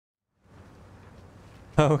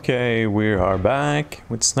Okay, we are back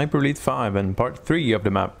with Sniper Elite 5 and part 3 of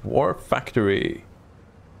the map War Factory.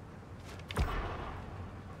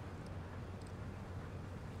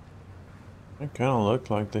 It kind of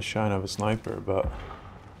looked like the shine of a sniper, but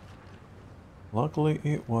luckily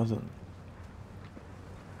it wasn't.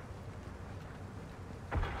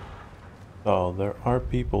 Oh, there are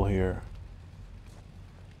people here.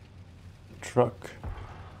 Truck.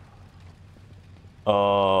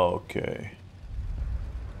 Oh, okay.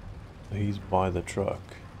 He's by the truck.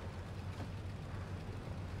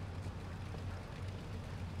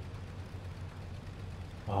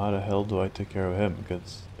 How the hell do I take care of him?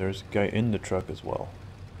 Because there's a guy in the truck as well.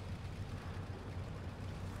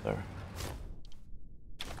 There.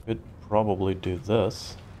 Could probably do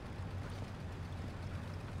this.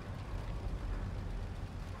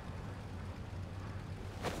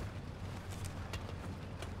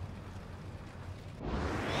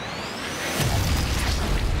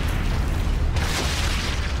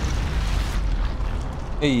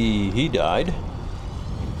 Hey, he died.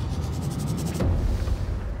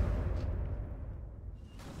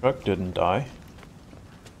 Truck didn't die.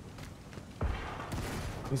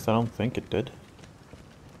 At least I don't think it did.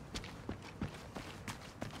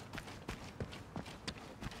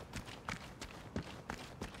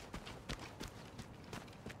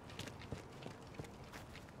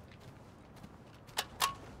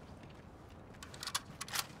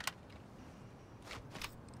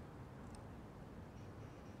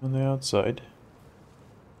 On the outside.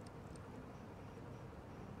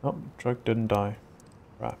 Oh, truck didn't die.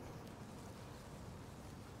 Crap.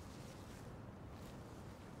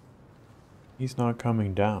 He's not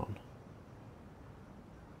coming down.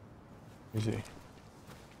 Is he?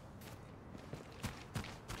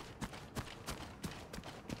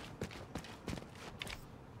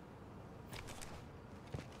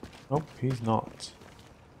 Nope, he's not.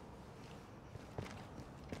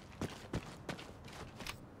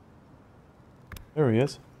 There he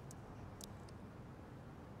is.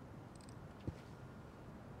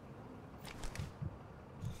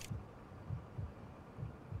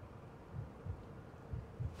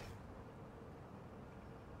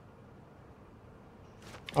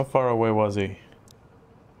 How far away was he?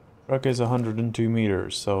 Truck is 102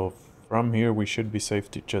 meters, so from here we should be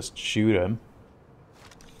safe to just shoot him.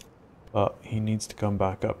 But he needs to come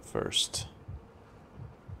back up first.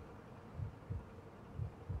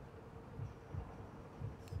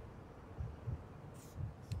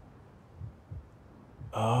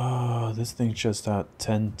 Oh, this thing's just at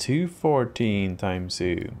 10-14 times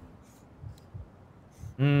 2.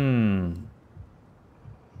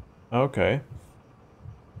 Okay.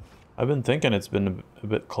 I've been thinking it's been a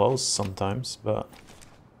bit close sometimes, but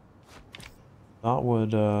that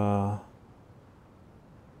would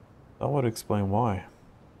explain why.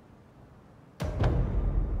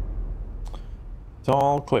 It's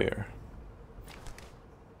all clear.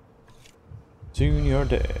 Soon you're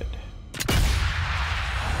dead.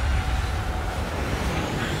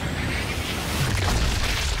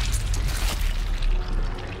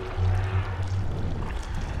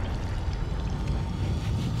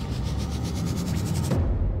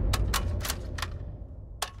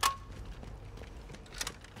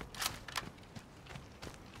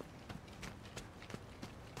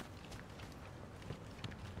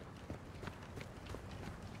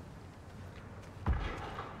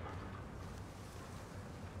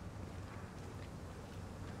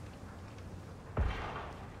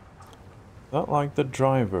 Not like the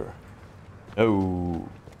driver. No.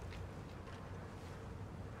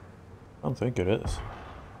 I don't think it is.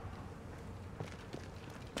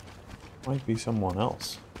 Might be someone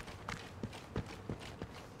else.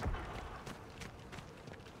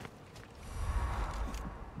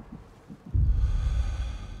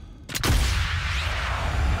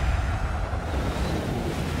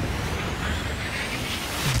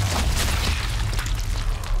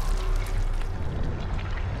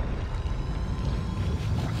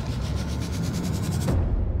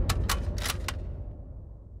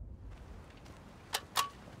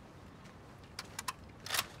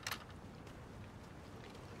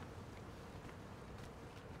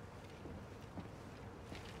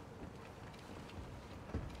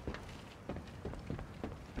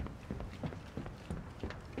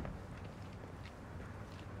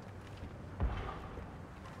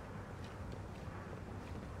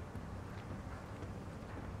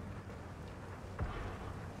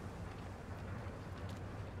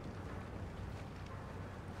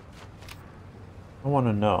 I want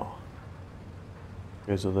to know.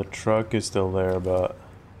 Okay, so the truck is still there, but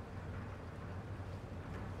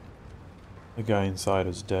the guy inside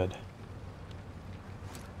is dead.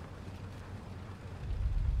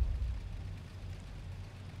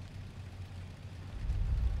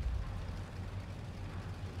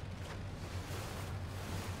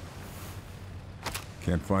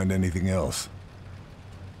 Can't find anything else.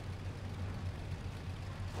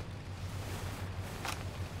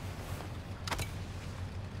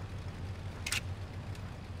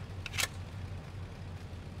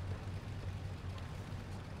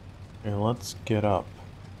 Here, let's get up.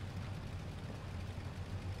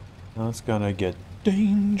 Now it's gonna get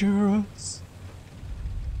dangerous.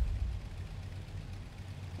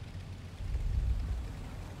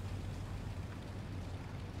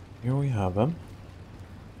 Here we have him.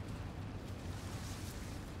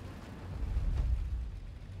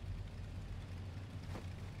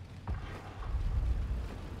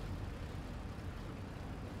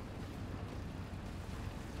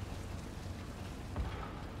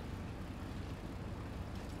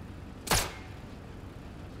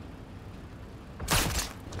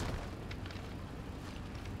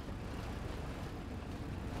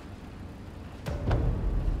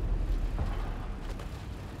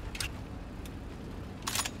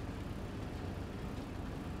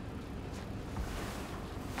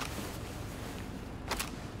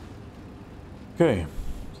 Okay,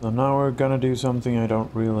 so now we're gonna do something I don't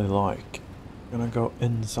really like. We're gonna go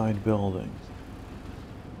inside buildings.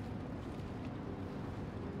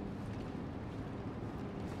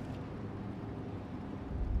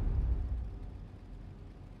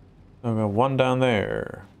 I've got one down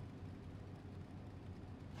there.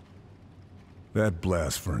 That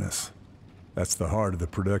blast furnace. That's the heart of the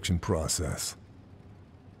production process.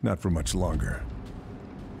 Not for much longer.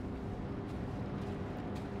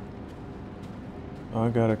 I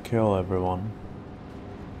gotta kill everyone.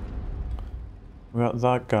 We got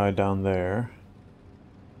that guy down there.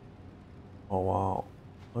 Oh wow.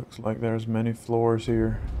 Looks like there's many floors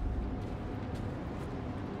here.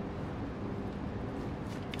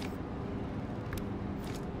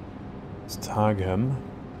 Let's tag him.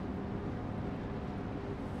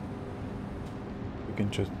 We can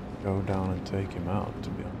just go down and take him out, to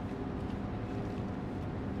be honest.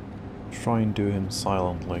 Try and do him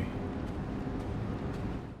silently.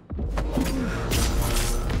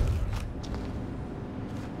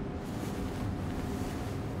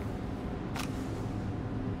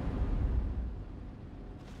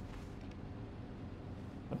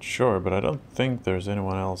 Not sure, but I don't think there's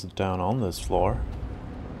anyone else down on this floor.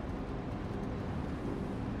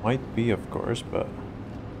 Might be, of course, but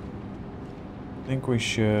I think we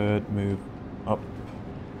should move up.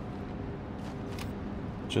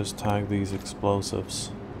 Just tag these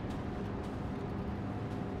explosives.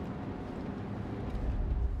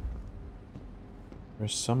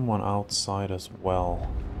 There's someone outside as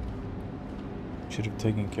well. Should have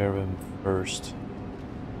taken care of him first.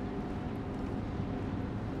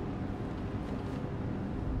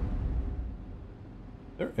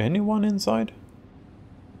 Is there anyone inside?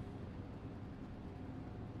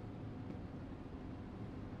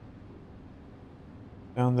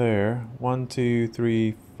 Down there. 1, 2,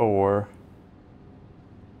 3, 4.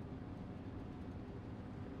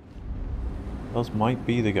 Those might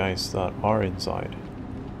be the guys that are inside.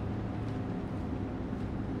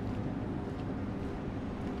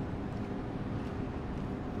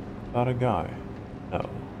 Is that a guy? No.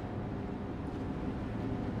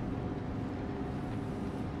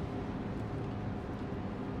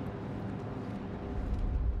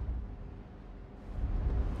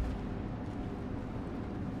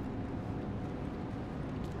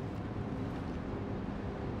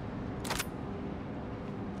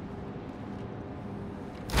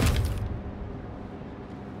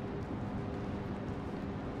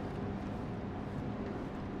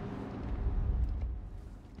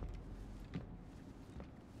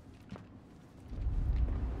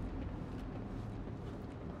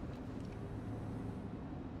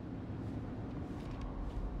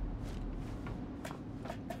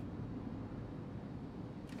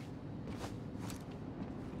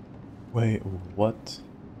 Wait, what?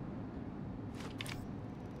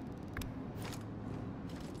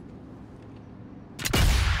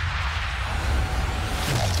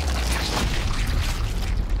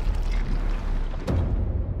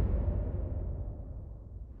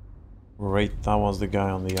 Right, that was the guy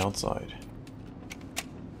on the outside.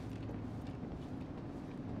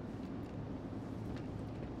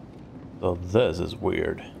 So this is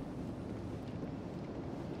weird.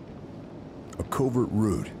 A covert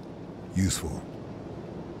route. Useful.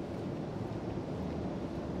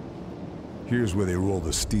 Here's where they roll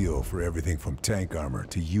the steel for everything from tank armor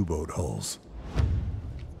to U-boat hulls.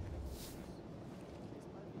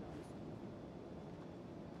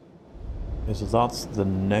 Okay, so that's the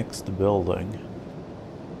next building.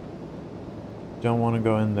 Don't want to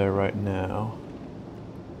go in there right now.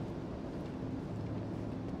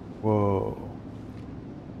 Whoa.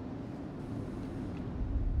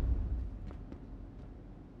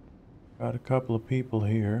 Got a couple of people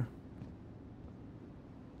here.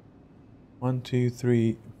 1, 2,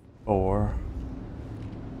 3, 4.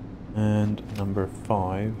 And number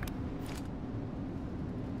 5.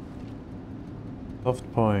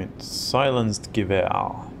 Soft point. Silenced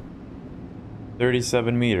Gewehr.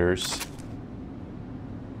 37 meters.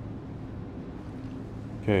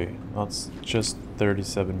 Okay, that's just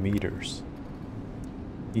 37 meters.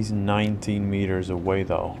 He's 19 meters away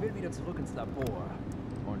though. Ich will wieder zurück ins Labor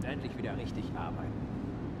und endlich wieder richtig arbeiten.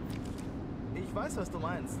 Ich weiß, was du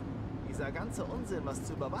meinst. Dieser ganze Unsinn, was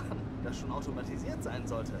zu überwachen, das schon automatisiert sein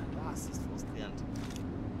sollte, das ist frustrierend.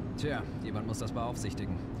 Tja, jemand muss das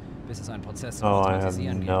beaufsichtigen, bis es einen Prozess zum Oh, I have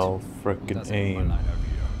Automatisieren no gibt. frickin' Und das irgendwann aim. leider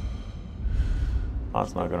wieder.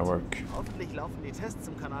 That's not gonna work. Hoffentlich laufen die Tests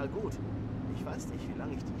im Kanal gut. Ich weiß nicht, wie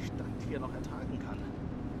lange ich die Stadt hier noch ertragen kann.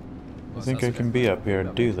 I Was think hast I du can denn be für up here and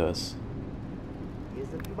do Probleme? this. Hier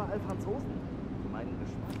sind überall Franzosen. Für meinen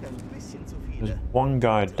Geschmack ein bisschen zu viele. There's one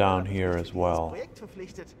guy down here as Dieses well. Projekt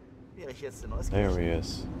verpflichtet, wäre ich jetzt in There Euskirchen. he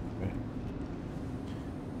is. Okay.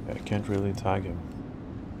 Yeah, I can't really tag him.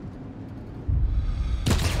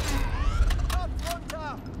 Kopf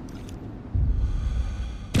runter!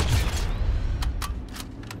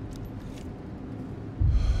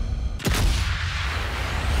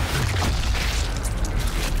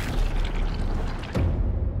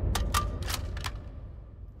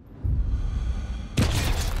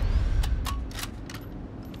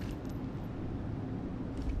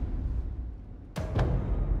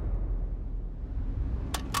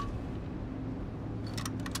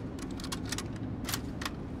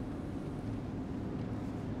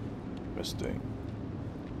 Interesting.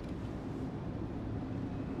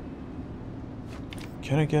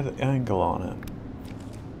 Can I get an angle on it?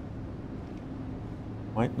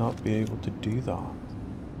 Might not be able to do that.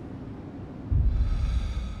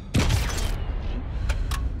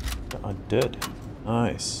 I did.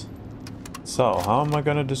 Nice. So, how am I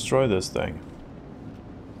gonna destroy this thing?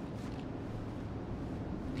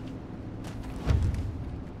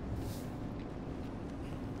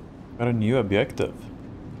 Got a new objective.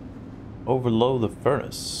 Overload the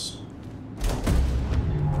furnace.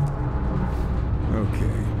 Okay.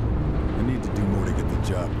 I need to do more to get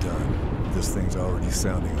the job done. This thing's already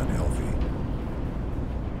sounding unhealthy.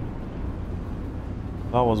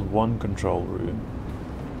 That was one control room.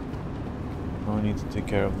 Now I need to take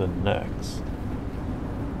care of the next.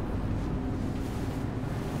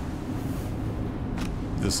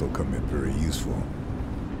 This'll come in very useful.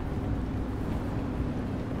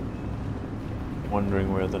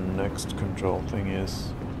 Wondering where the next control thing is.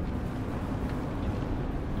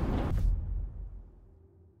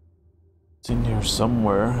 It's in here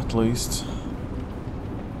somewhere, at least.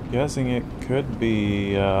 Guessing it could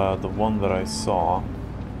be the one that I saw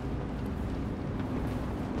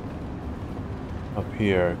up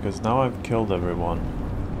here, because now I've killed everyone.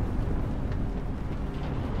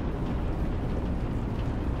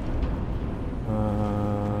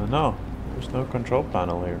 No, there's no control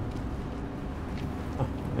panel here. Huh,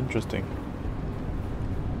 interesting.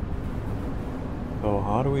 So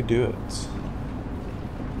how do we do it?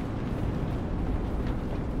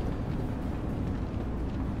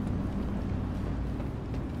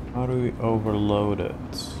 How do we overload it?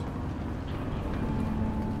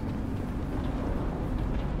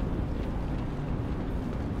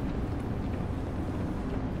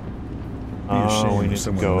 Be a shame we if need to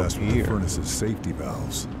someone go up messed with the here. furnace's safety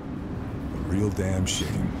valves. A real damn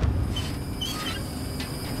shame. Well,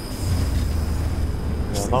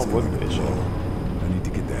 This that thing's would going be a to shame. blow. I need to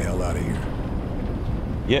get the hell out of here.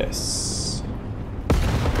 Yes.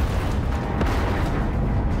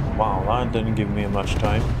 Wow, that didn't give me much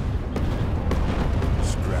time.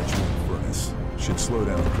 Scratch one furnace. Should slow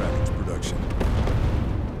down Kraken's production.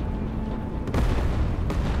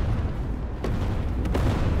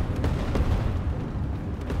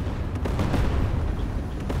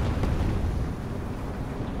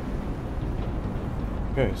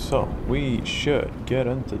 Okay, so we should get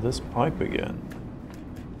into this pipe again.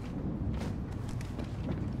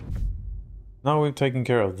 Now we've taken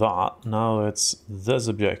care of that. Now it's this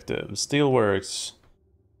objective. Steelworks.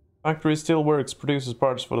 Factory Steelworks produces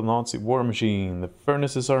parts for the Nazi war machine. The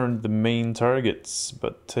furnaces aren't the main targets,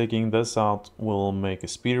 but taking this out will make a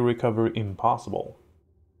speedy recovery impossible.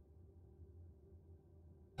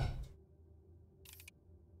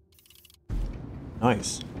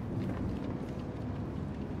 Nice.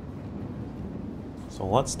 So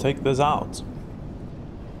let's take this out.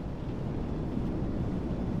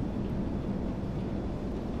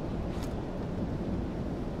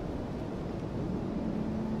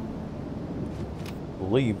 I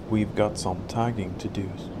believe we've got some tagging to do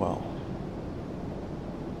as well.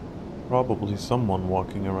 probably someone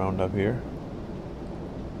walking around up here.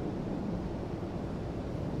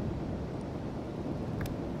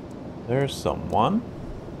 There's someone.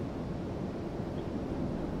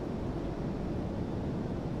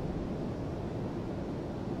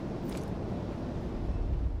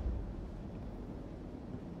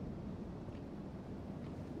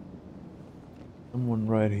 Someone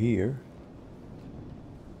right here.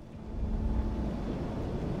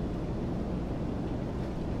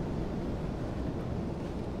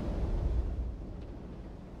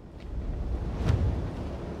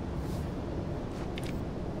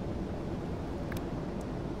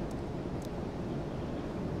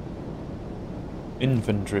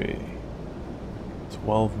 Infantry.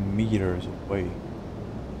 12 meters away.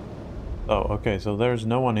 Oh, okay, so there's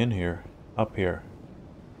no one in here. Up here.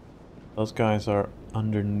 Those guys are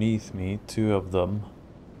underneath me, 2 of them.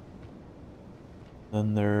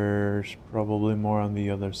 Then there's probably more on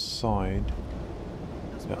the other side.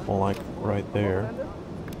 Yeah, like right there.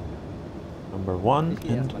 Number 1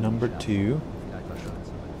 and number 2.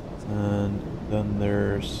 And then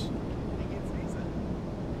there's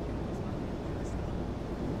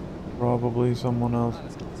probably someone else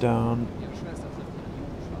down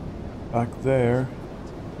back there.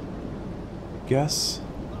 Guess.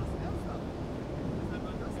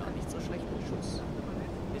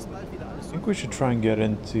 I think we should try and get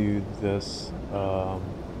into this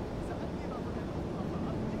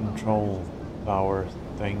control tower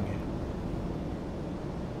thing.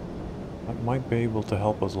 That might be able to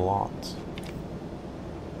help us a lot.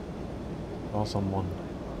 Saw someone.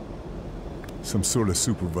 Some sort of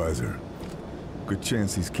supervisor. Good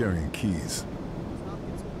chance he's carrying keys.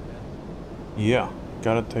 Yeah,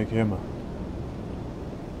 gotta take him.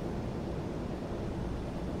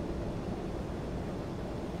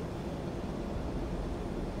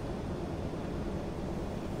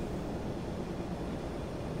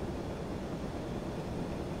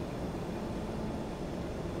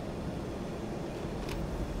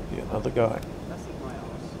 Yeah, another guy. Das sieht neu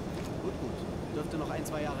aus. Gut, gut. Dürfte noch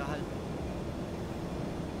 1-2 Jahre halten.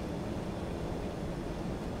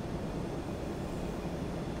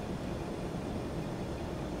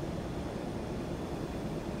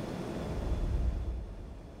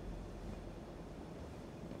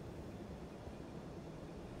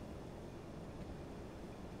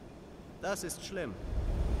 Das ist schlimm.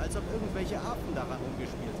 Als ob irgendwelche Affen daran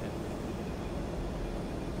rumgespielt hätten.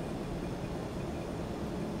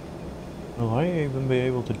 Will I even be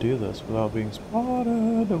able to do this without being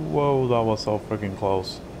spotted? Whoa, that was so freaking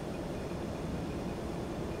close.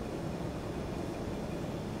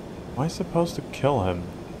 Am I supposed to kill him?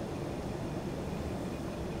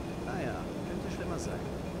 Naja, könnte schlimmer sein.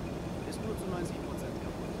 Ist nur zu 90%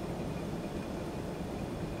 kaputt.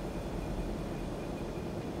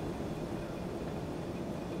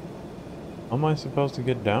 How am I supposed to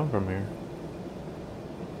get down from here?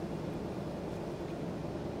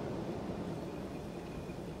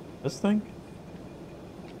 This thing?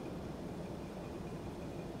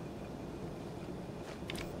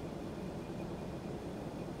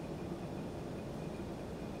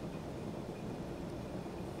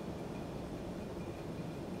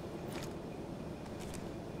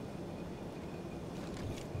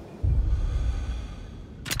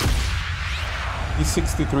 He's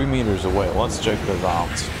 63 meters away. Let's check this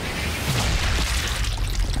out.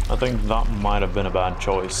 I think that might have been a bad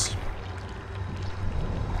choice.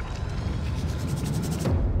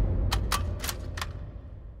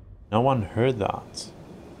 No one heard that.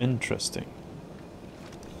 Interesting.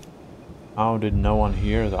 How did no one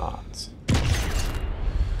hear that? Is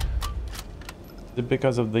it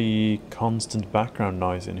because of the constant background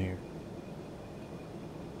noise in here?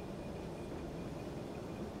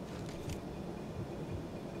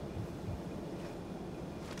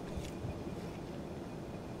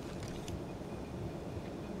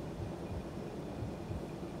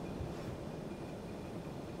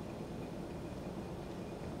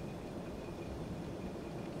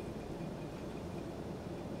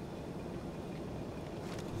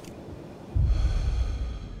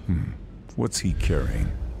 What's he carrying?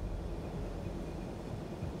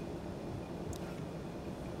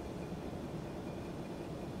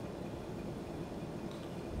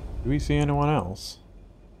 Do we see anyone else?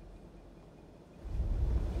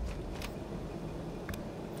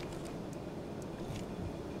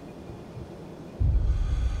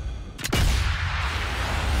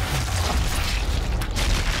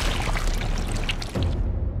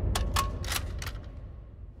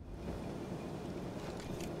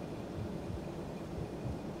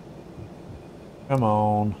 Come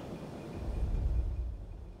on.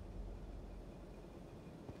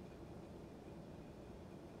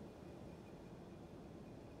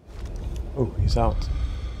 Oh, he's out.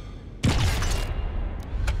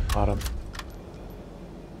 Got him.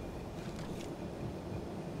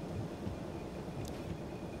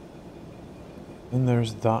 And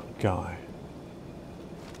there's that guy.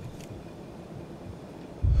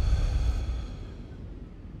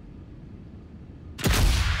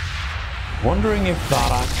 Wondering if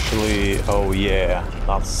that actually... Oh yeah,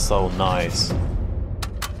 that's so nice.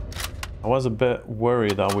 I was a bit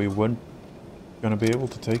worried that we weren't gonna be able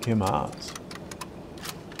to take him out.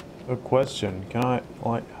 A question, can I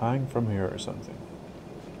like hang from here or something?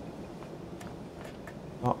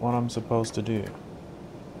 Not what I'm supposed to do.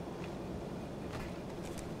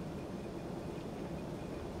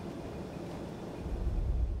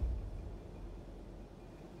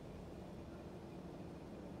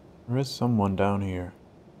 There is someone down here.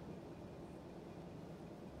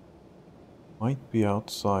 Might be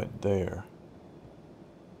outside there.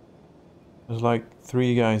 There's like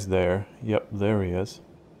 3 guys there. Yep, there he is.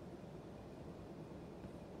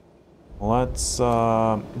 Let's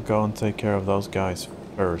go and take care of those guys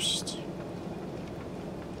first.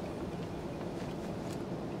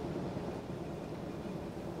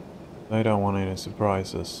 They don't want any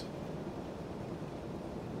surprises.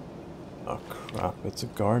 Oh crap, it's a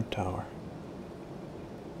guard tower.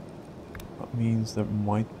 That means there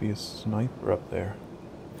might be a sniper up there.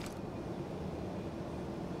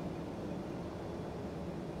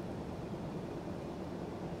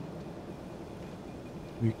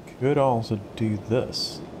 We could also do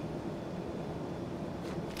this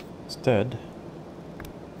instead.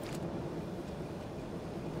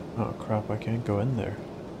 Oh crap, I can't go in there.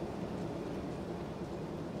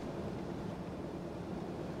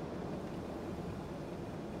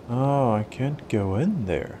 Oh, I can't go in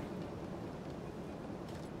there.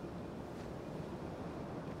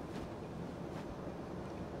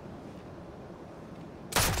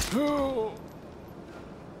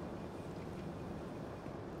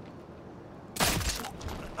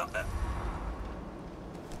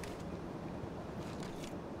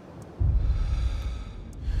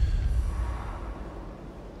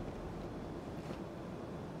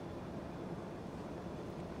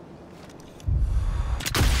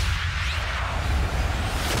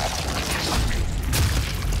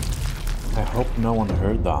 I hope no one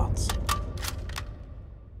heard that. I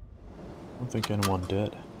don't think anyone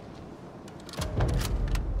did.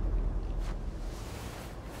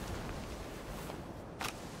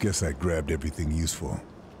 Guess I grabbed everything useful.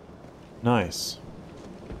 Nice.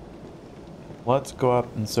 Let's go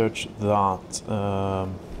up and search that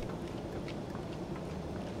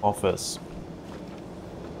office.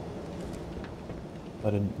 I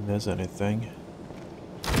didn't miss anything.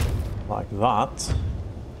 Like that.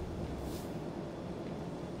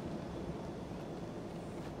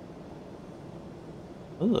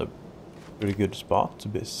 This is a pretty good spot to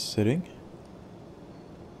be sitting.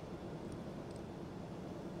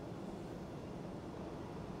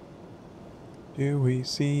 Do we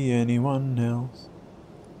see anyone else?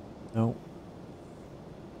 No.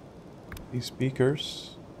 These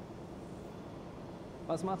speakers.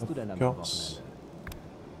 Was machst du denn am Gods.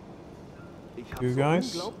 Wochenende? Ich You habe so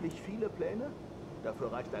guys? unglaublich viele Pläne.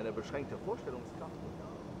 Dafür reicht eine beschränkte Vorstellungskraft.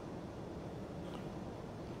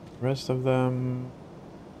 Rest of them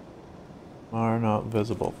are not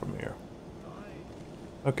visible from here.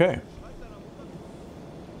 Okay.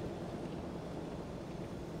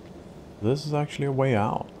 This is actually a way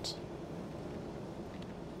out.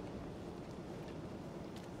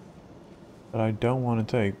 That I don't want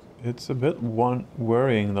to take. It's a bit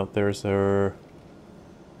worrying that there's a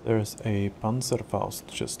Panzerfaust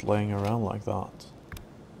just laying around like that.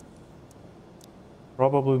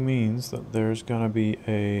 Probably means that there's gonna be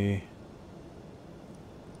a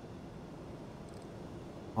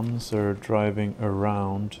Panzer driving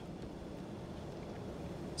around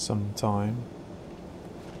sometime.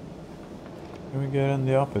 Can we get in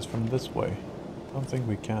the office from this way? I don't think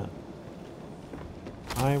we can.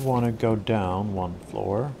 I want to go down 1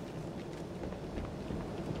 floor.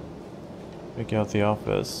 Check out the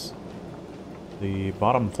office. The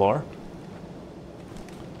bottom floor.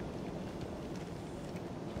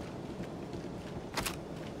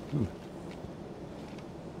 Ooh.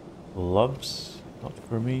 Gloves, not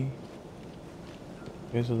for me.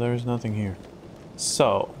 Okay, so there's nothing here.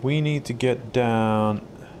 So, we need to get down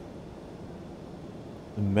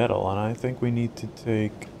the middle, and I think we need to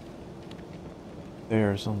take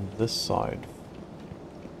stairs on this side.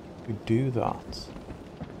 We do that.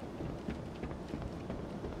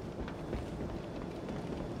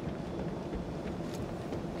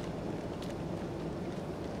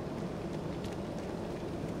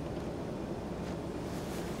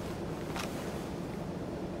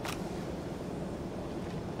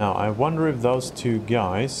 Now, I wonder if those two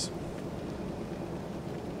guys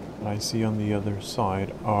that I see on the other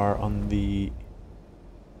side are on the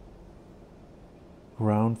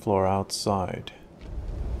ground floor outside.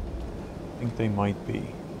 I think they might be.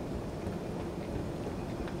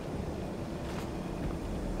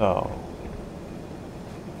 So,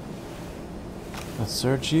 let's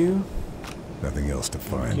search you. Nothing else to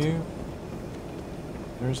find. Thank you.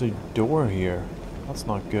 There's a door here. That's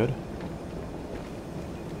not good.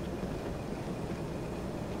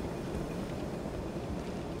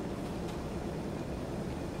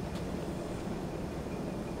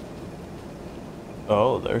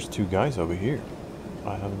 Oh, there's two guys over here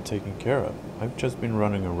I haven't taken care of. I've just been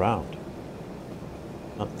running around,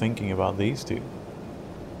 not thinking about these two.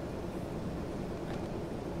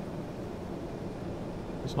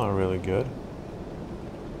 It's not really good.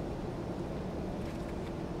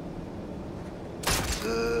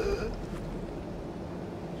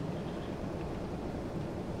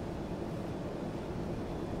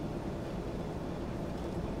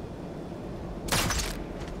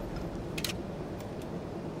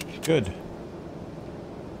 Good.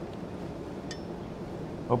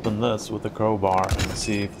 Open this with a crowbar and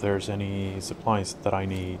see if there's any supplies that I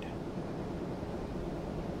need.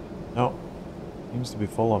 No. Seems to be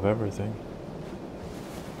full of everything.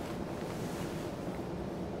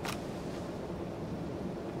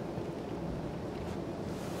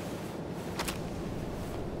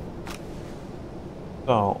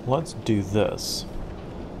 So, let's do this.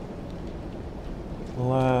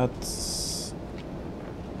 Let's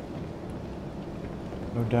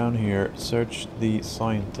go down here, search the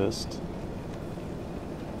scientist.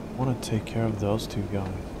 I want to take care of those two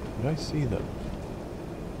guys. Did I see them?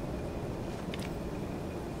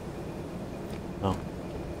 No.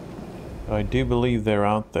 But I do believe they're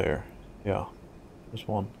out there. Yeah, there's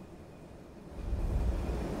one.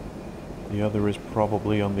 The other is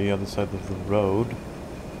probably on the other side of the road.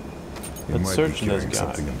 Let's search this guy.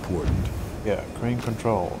 Something important. Yeah, crane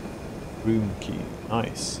control. Room key.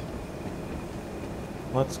 Nice.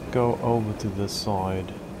 Let's go over to this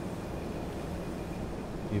side.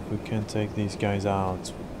 See if we can take these guys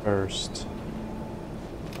out first.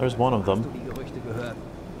 There's one of them.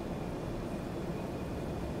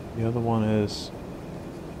 The other one is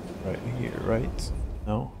right here, right?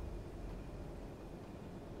 No?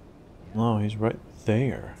 No, he's right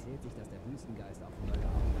there.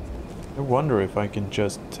 I wonder if I can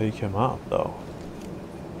just take him out, though.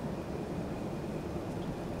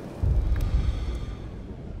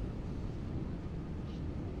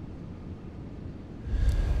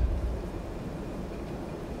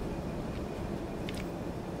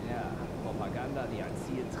 Ja, Propaganda, die ein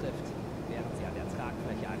Ziel trifft, während sie an der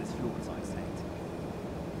Tragfläche eines Flugzeugs hängt.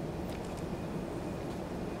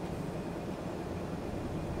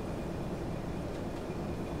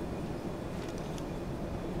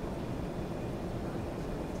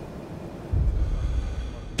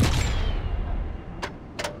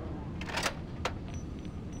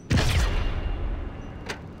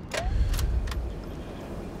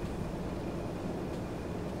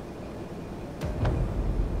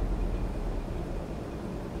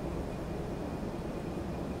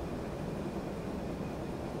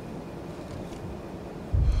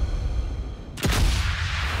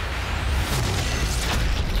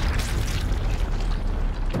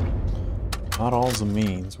 That also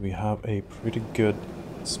means we have a pretty good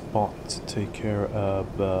spot to take care of,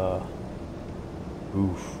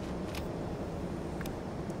 oof.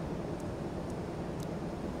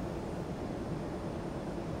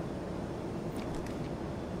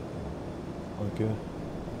 Okay.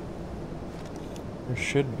 There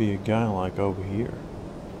should be a guy like over here.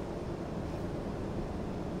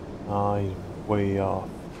 Ah, he's way off.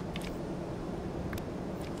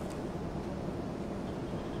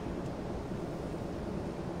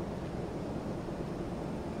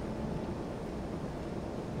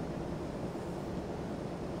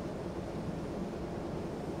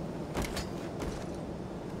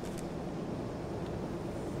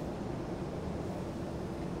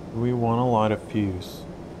 We want to light a fuse.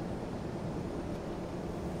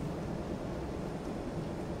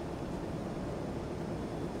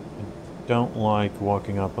 I don't like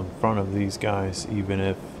walking up in front of these guys, even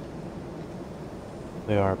if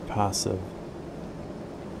they are passive.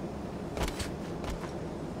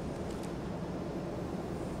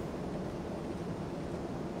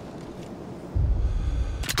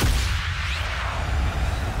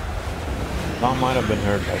 That might have been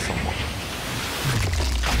heard by someone.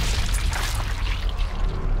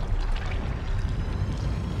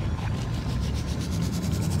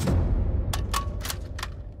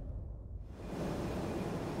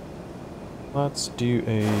 Let's do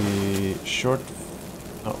a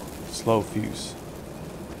slow fuse.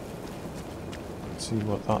 Let's see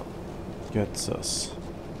what that gets us.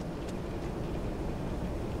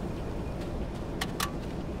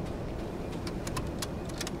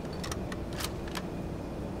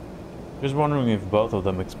 Just wondering if both of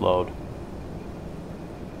them explode.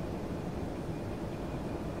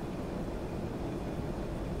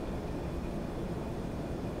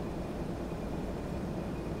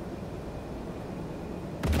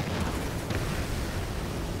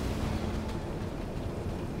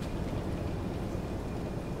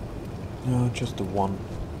 No, just the one.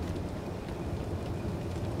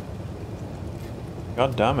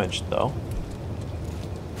 Got damaged though.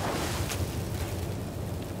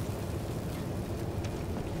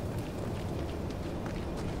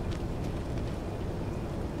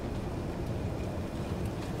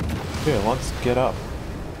 Okay, let's get up.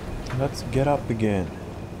 Let's get up again.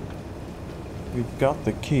 We've got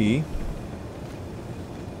the key.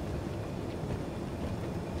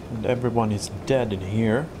 And everyone is dead in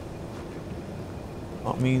here.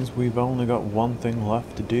 That means we've only got one thing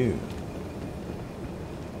left to do.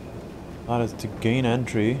 That is to gain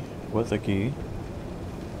entry with a key.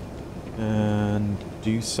 And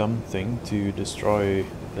do something to destroy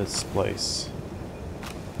this place.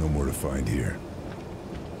 No more to find here.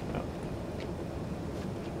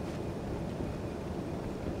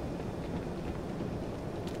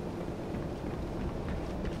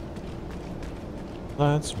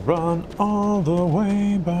 Let's run all the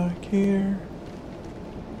way back here.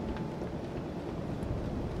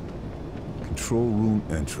 Control room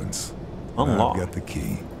entrance. Unlock. I've got the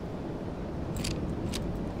key.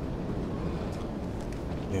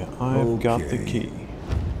 Yeah, I've got the key.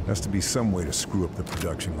 Has to be some way to screw up the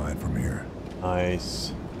production line from here.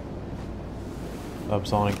 Nice.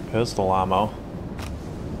 Subsonic pistol ammo.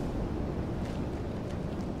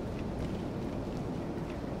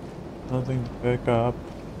 Nothing to pick up.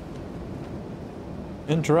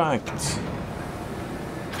 Interact.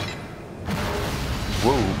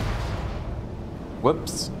 Whoa.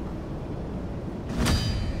 Whoops.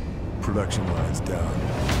 Production line's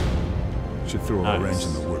down. Should throw a wrench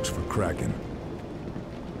in the works for Kraken.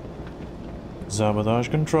 Sabotage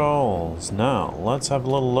controls. Now, let's have a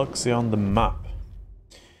little look-see on the map.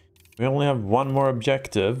 We only have one more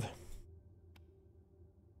objective.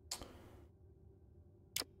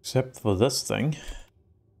 Except for this thing.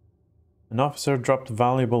 An officer dropped a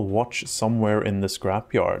valuable watch somewhere in the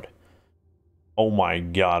scrapyard. Oh my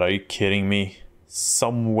god, are you kidding me?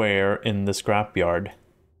 Somewhere in the scrapyard.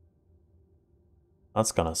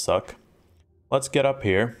 That's gonna suck. Let's get up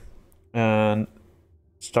here and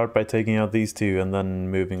start by taking out these two and then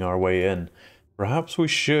moving our way in. Perhaps we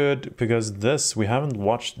should, because we haven't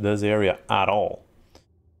watched this area at all.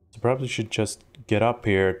 So perhaps we should just get up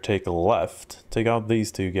here, take a left, take out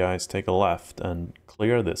these two guys, take a left, and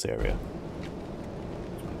clear this area.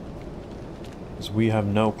 Because we have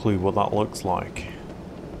no clue what that looks like.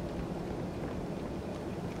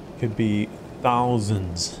 Could be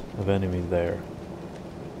thousands of enemies there.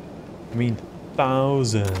 I mean,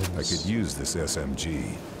 thousands. I could use this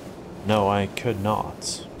SMG. No, I could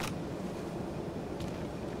not.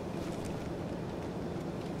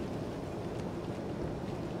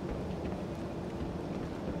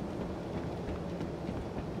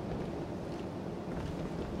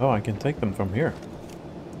 Oh, I can take them from here.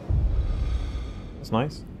 That's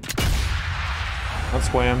nice. That's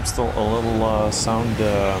why I'm still a little sound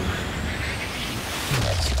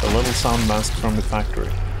mask from the factory.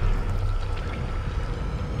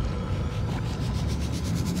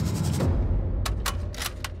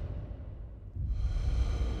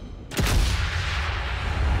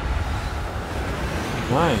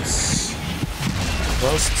 Nice.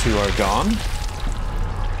 Those two are gone.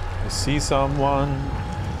 I see someone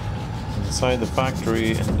inside the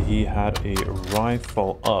factory and he had a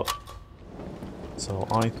rifle up. So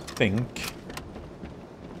I think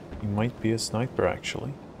he might be a sniper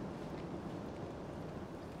actually.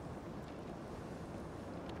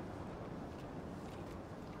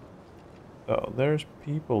 Oh, there's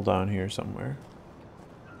people down here somewhere.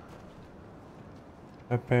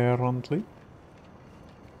 Apparently.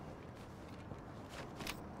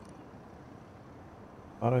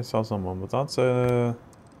 Thought I saw someone, but that's an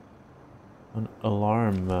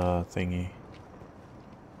alarm thingy.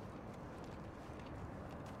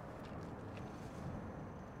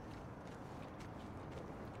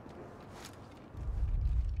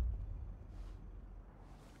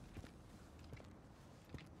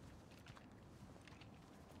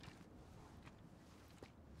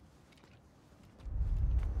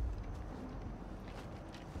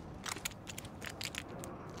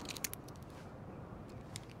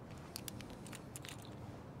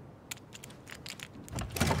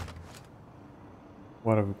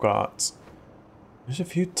 what I've got. There's a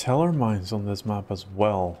few teller mines on this map as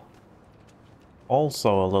well.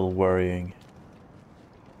 Also a little worrying.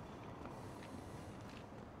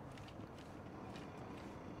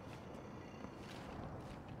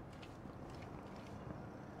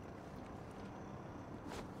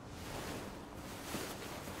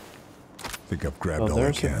 I think I've grabbed So all I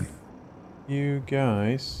there's can. You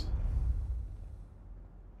guys.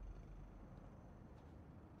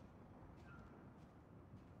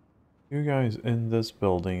 You guys in this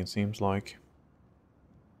building, it seems like.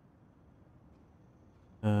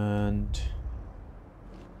 And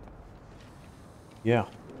yeah. I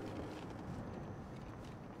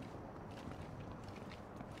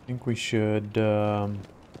think we should go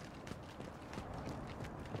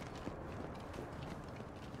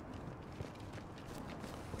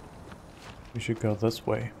this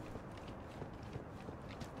way.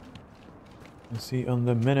 You see on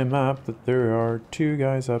the minimap that there are 2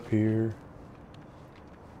 guys up here.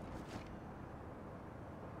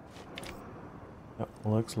 That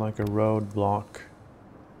looks like a roadblock.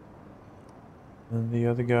 And the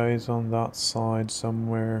other guy is on that side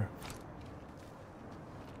somewhere.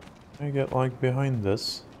 Can I get like behind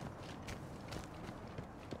this?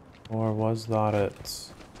 Or was that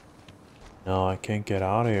it? No, I can't get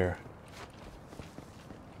out of here.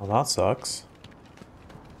 Well, that sucks.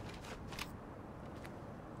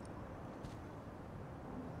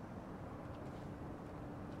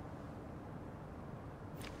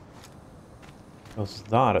 Because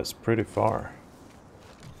that is pretty far.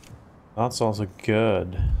 That's also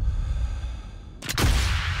good.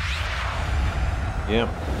 Yeah,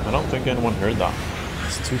 I don't think anyone heard that.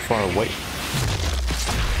 It's too far away.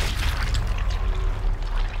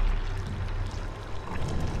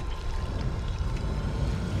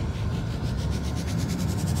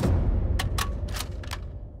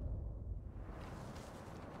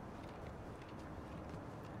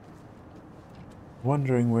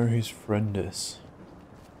 Wondering where his friend is.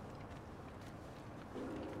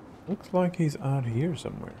 Looks like he's out here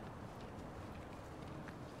somewhere.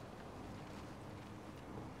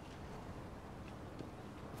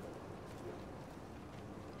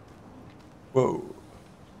 Whoa.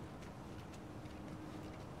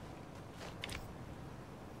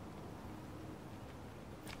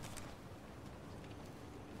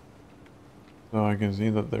 So I can see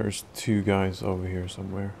that there's 2 guys over here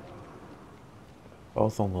somewhere.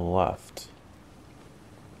 Both on the left.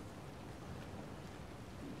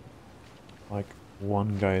 Like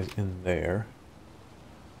one guy's in there.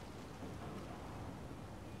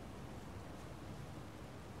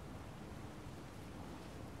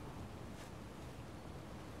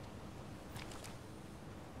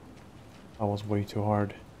 That was way too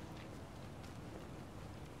hard.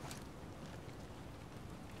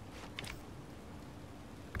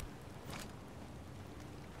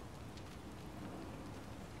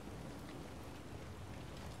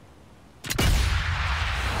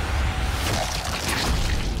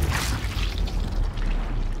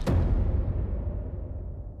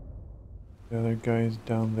 The other guy's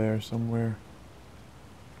down there somewhere.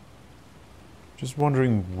 Just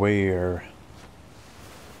wondering where.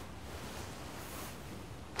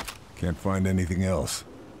 Can't find anything else.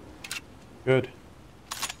 Good.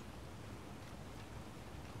 I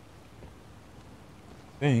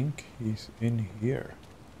think he's in here.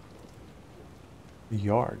 The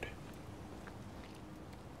yard.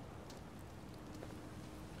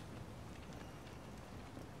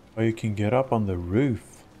 Oh, you can get up on the roof.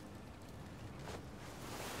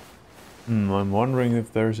 I'm wondering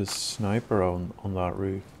if there's a sniper on that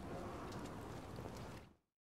roof.